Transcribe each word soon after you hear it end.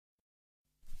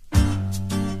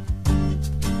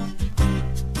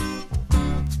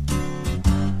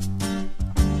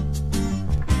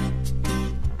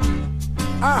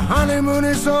Our honeymoon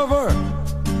is over,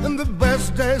 and the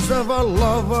best days of our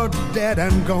love are dead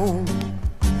and gone.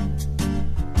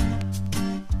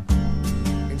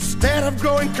 Instead of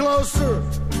growing closer,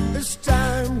 as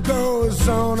time goes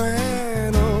on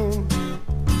and on,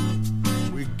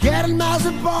 we're getting miles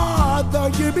apart,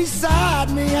 though you're beside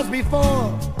me as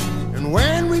before. And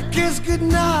when we kiss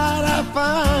goodnight, I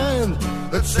find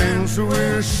that since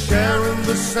we're sharing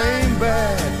the same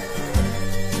bed,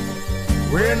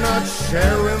 we're not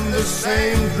sharing the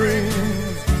same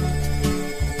dreams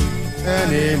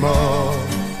anymore.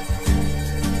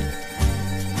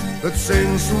 But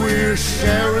since we're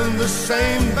sharing the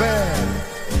same bed,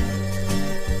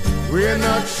 we're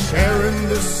not sharing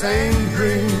the same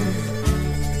dreams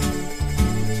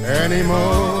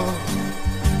anymore.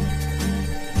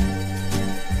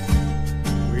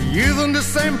 We're using the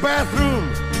same bathroom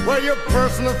where your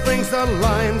personal things are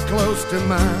lying close to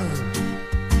mine.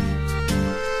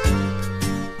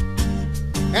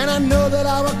 And I know that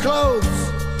our clothes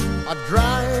are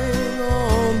drying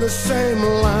on the same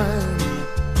line.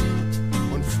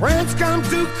 When friends come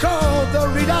to call,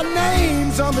 they'll read our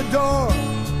names on the door.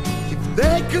 If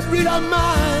they could read our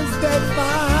minds, they'd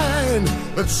find.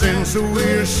 But since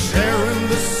we're sharing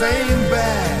the same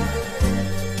bed,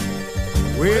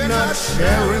 we're not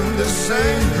sharing the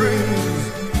same dreams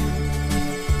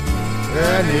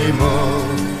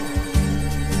anymore.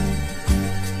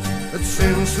 But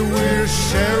since we're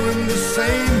sharing the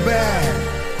same bed,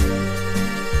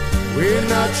 we're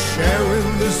not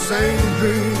sharing the same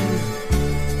dreams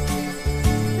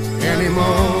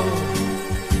anymore.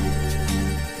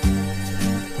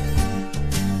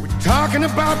 We're talking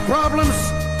about problems,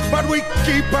 but we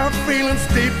keep our feelings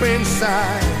deep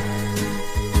inside.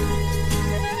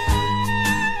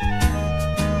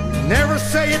 We never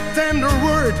say a tender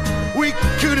word, we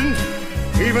couldn't,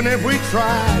 even if we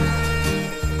tried.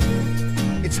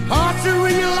 It's hard to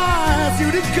realize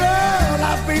you're the girl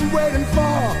I've been waiting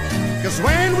for. 'Cause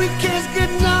when we kiss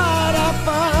goodnight, I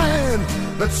find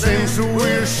that since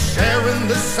we're sharing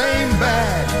the same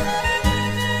bed,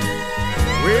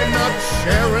 we're not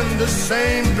sharing the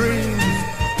same dreams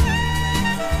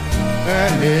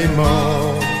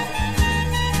anymore.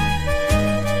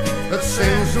 But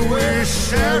since we're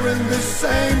sharing the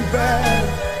same bed,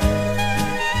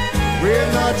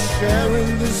 we're not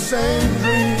sharing the same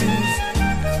dreams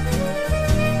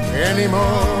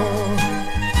anymore.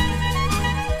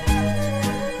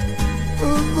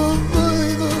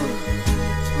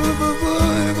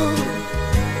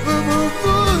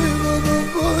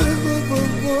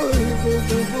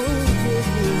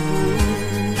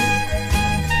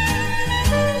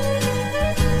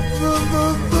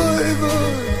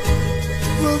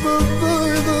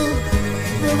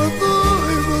 Bye.